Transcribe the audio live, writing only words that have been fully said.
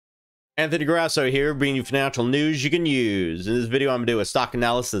Anthony Grasso here, bringing you financial news you can use. In this video, I'm going to do a stock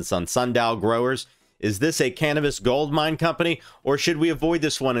analysis on Sundial Growers. Is this a cannabis gold mine company, or should we avoid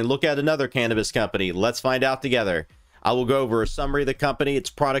this one and look at another cannabis company? Let's find out together. I will go over a summary of the company, its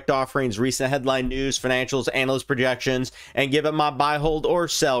product offerings, recent headline news, financials, analyst projections, and give it my buy, hold, or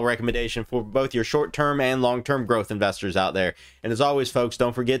sell recommendation for both your short-term and long-term growth investors out there. And as always, folks,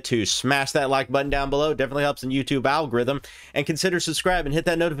 don't forget to smash that like button down below. It definitely helps in YouTube algorithm. And consider subscribing and hit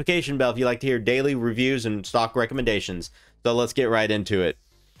that notification bell if you like to hear daily reviews and stock recommendations. So let's get right into it.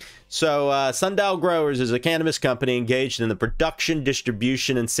 So Sundial Growers is a cannabis company engaged in the production,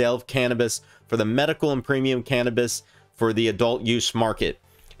 distribution, and sale of cannabis for the medical and premium cannabis for the adult use market.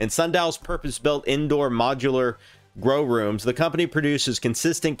 In Sundial's purpose-built indoor modular grow rooms, the company produces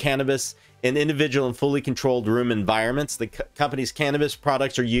consistent cannabis in individual and fully controlled room environments. The company's cannabis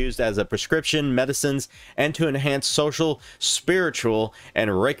products are used as a prescription, medicines, and to enhance social, spiritual,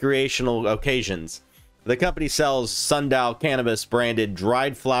 and recreational occasions. The company sells Sundial Cannabis branded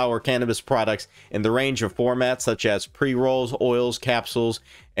dried flower cannabis products in the range of formats such as pre-rolls, oils, capsules,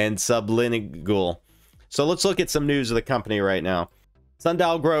 and sublingual. So let's look at some news of the company right now.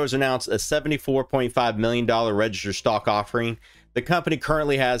 Sundial Growers announced a $74.5 million registered stock offering. The company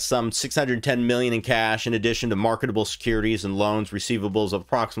currently has some $610 million in cash, in addition to marketable securities and loans receivables of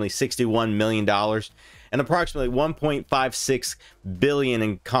approximately $61 million. And approximately 1.56 billion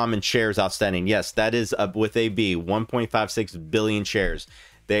in common shares outstanding. Yes, that is with a B, 1.56 billion shares.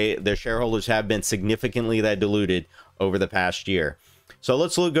 Their shareholders have been significantly diluted over the past year. So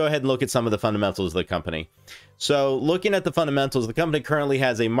let's go ahead and look at some of the fundamentals of the company. So looking at the fundamentals, the company currently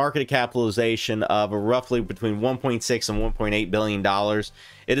has a market capitalization of roughly between 1.6 and 1.8 billion dollars.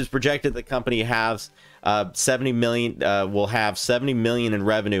 It is projected the company has 70 million will have 70 million in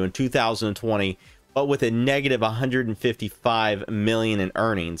revenue in 2020, but with a negative 155 million in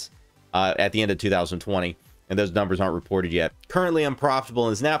earnings at the end of 2020. And those numbers aren't reported yet. Currently unprofitable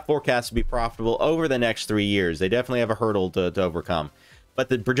and is now forecast to be profitable over the next 3 years. They definitely have a hurdle to overcome. But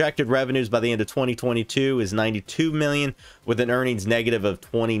the projected revenues by the end of 2022 is 92 million with an earnings negative of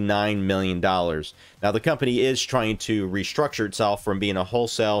 $29 million. Now the company is trying to restructure itself from being a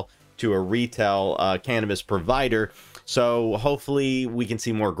wholesale to a retail cannabis provider. So hopefully we can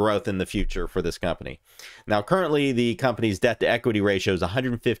see more growth in the future for this company. Now, currently the company's debt to equity ratio is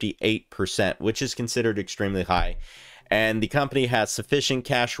 158%, which is considered extremely high. And the company has sufficient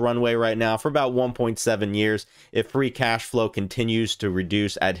cash runway right now for about 1.7 years if free cash flow continues to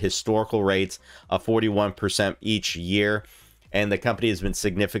reduce at historical rates of 41% each year. And the company has been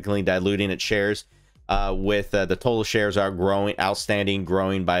significantly diluting its shares. With the total shares outstanding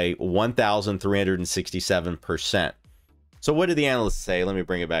growing by 1,367%. So what did the analysts say? Let me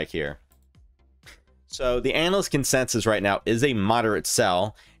bring it back here. So the analyst consensus right now is a moderate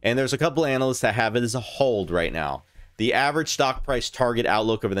sell, and there's a couple analysts that have it as a hold right now. The average stock price target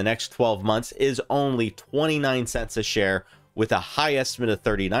outlook over the next 12 months is only 29 cents a share, with a high estimate of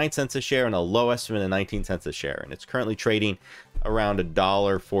 39 cents a share and a low estimate of 19 cents a share. And it's currently trading around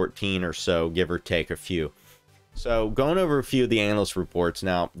 $1.14 or so, give or take a few. So going over a few of the analyst reports.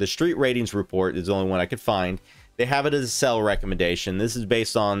 Now, the Street Ratings report is the only one I could find. They have it as a sell recommendation. This is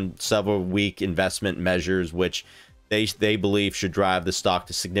based on several week investment measures, which they believe should drive the stock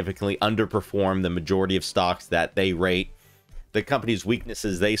to significantly underperform the majority of stocks that they rate. The company's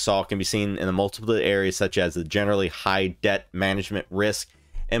weaknesses they saw can be seen in the multiple areas such as the generally high debt management risk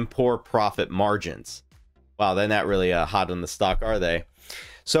and poor profit margins. Wow, they're not really hot on the stock, are they?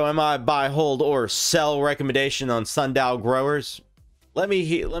 So am I buy, hold, or sell recommendation on Sundial Growers? Let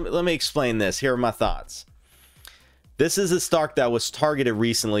me explain this. Here are my thoughts. This is a stock that was targeted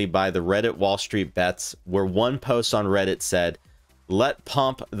recently by the Reddit Wall Street Bets, where one post on Reddit said, "Let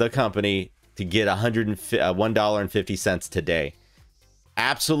pump the company to get $1.50 today."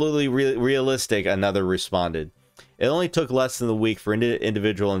 Absolutely realistic, another responded. It only took less than a week for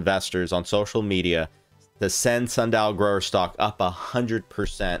individual investors on social media to send Sundial Growers Stock up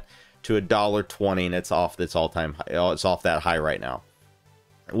 100% to $1.20, and it's off its all-time high. It's off that high right now,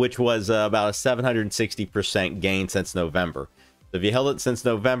 which was about a 760% gain since November. So if you held it since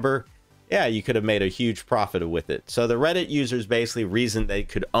November, yeah, you could have made a huge profit with it. So the Reddit users basically reasoned they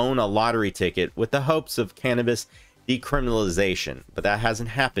could own a lottery ticket with the hopes of cannabis decriminalization, but that hasn't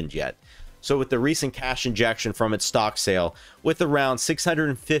happened yet. So with the recent cash injection from its stock sale, with around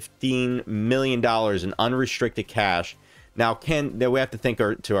 $615 million in unrestricted cash, now we have to think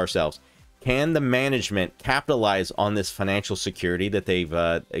to ourselves, can the management capitalize on this financial security that they've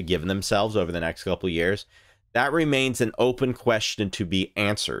given themselves over the next couple of years? That remains an open question to be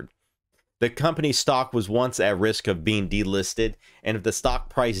answered. The company's stock was once at risk of being delisted, and if the stock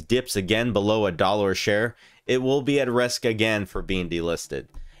price dips again below $1 a share, it will be at risk again for being delisted.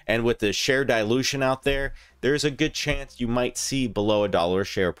 And with the share dilution out there, there's a good chance you might see below $1 a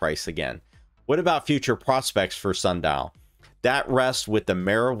share price again. What about future prospects for Sundial? That rests with the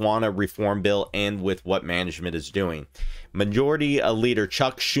marijuana reform bill and with what management is doing. Majority Leader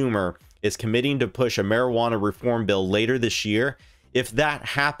Chuck Schumer is committing to push a marijuana reform bill later this year. If that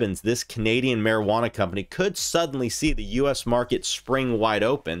happens, this Canadian marijuana company could suddenly see the U.S. market spring wide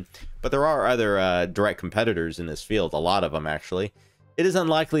open, but there are other direct competitors in this field, a lot of them actually. It is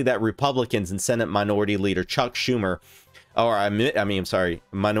unlikely that Republicans and Senate Minority Leader Chuck Schumer,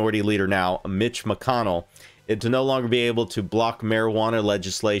 Minority Leader now, Mitch McConnell, to no longer be able to block marijuana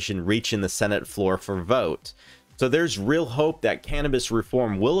legislation reaching the Senate floor for vote. So there's real hope that cannabis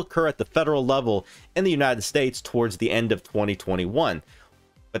reform will occur at the federal level in the United States towards the end of 2021,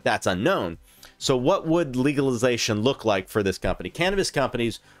 but that's unknown. So what would legalization look like for this company? Cannabis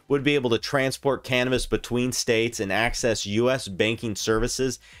companies would be able to transport cannabis between states and access U.S. banking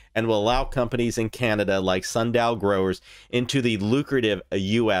services, and will allow companies in Canada like Sundial Growers into the lucrative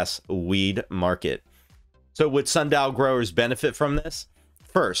U.S. weed market. So would Sundial Growers benefit from this?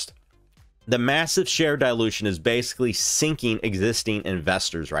 First, the massive share dilution is basically sinking existing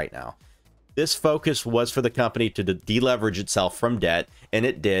investors right now. This focus was for the company to deleverage itself from debt, and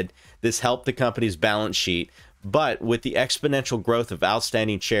it did. This helped the company's balance sheet, but with the exponential growth of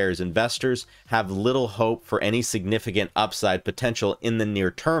outstanding shares, investors have little hope for any significant upside potential in the near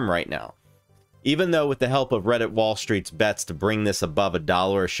term right now. Even though with the help of Reddit Wall Street's bets to bring this above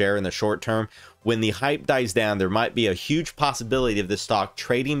 $1 a share in the short term, when the hype dies down, there might be a huge possibility of the stock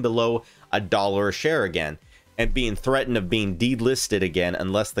trading below $1 a share again and being threatened of being delisted again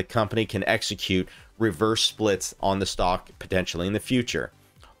unless the company can execute reverse splits on the stock potentially in the future,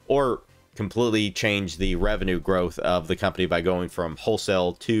 or completely change the revenue growth of the company by going from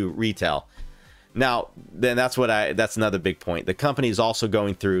wholesale to retail. Now, then that's another big point. The company is also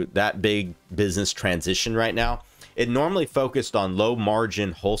going through that big business transition right now. It normally focused on low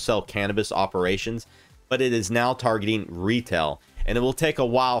margin wholesale cannabis operations, but it is now targeting retail, and it will take a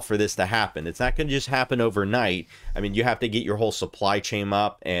while for this to happen. It's not going to just happen overnight. I mean, you have to get your whole supply chain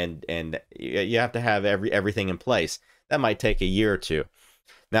up, and you have to have everything in place. That might take a year or two.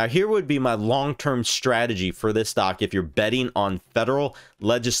 Now, here would be my long-term strategy for this stock if you're betting on federal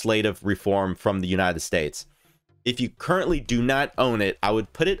legislative reform from the United States. If you currently do not own it, I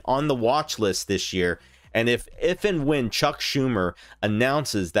would put it on the watch list this year. And if and when Chuck Schumer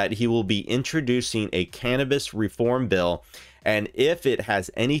announces that he will be introducing a cannabis reform bill, and if it has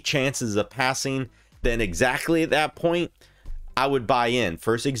any chances of passing, then exactly at that point, I would buy in.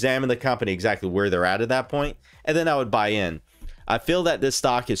 First, examine the company exactly where they're at that point, and then I would buy in. I feel that this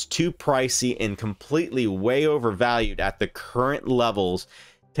stock is too pricey and completely way overvalued at the current levels,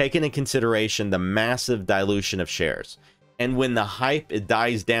 taking into consideration the massive dilution of shares. And when the hype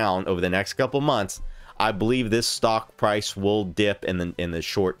dies down over the next couple months, I believe this stock price will dip in the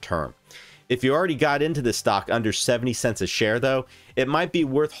short term. If you already got into this stock under 70 cents a share, though, it might be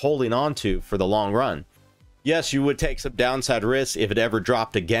worth holding on to for the long run. Yes, you would take some downside risk if it ever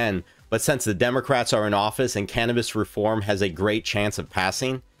dropped again, but since the Democrats are in office and cannabis reform has a great chance of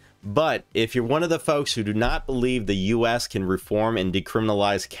passing. But if you're one of the folks who do not believe the U.S. can reform and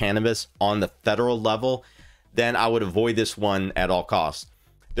decriminalize cannabis on the federal level, then I would avoid this one at all costs.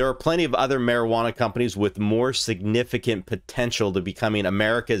 There are plenty of other marijuana companies with more significant potential to becoming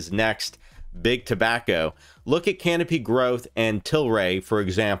America's next big tobacco. Look at Canopy Growth and Tilray, for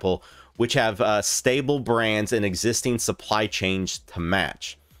example, which have stable brands and existing supply chains to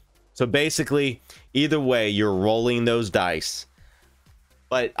match. So basically, either way, you're rolling those dice.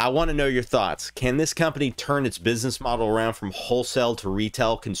 But I want to know your thoughts. Can this company turn its business model around from wholesale to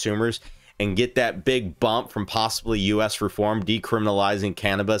retail consumers and get that big bump from possibly U.S. reform decriminalizing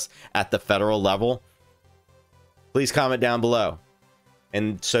cannabis at the federal level? Please comment down below.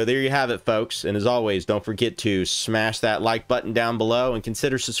 And so there you have it, folks. And as always, don't forget to smash that like button down below and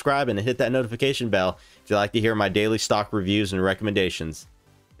consider subscribing and hit that notification bell if you'd like to hear my daily stock reviews and recommendations.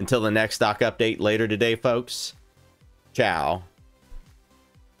 Until the next stock update later today, folks. Ciao.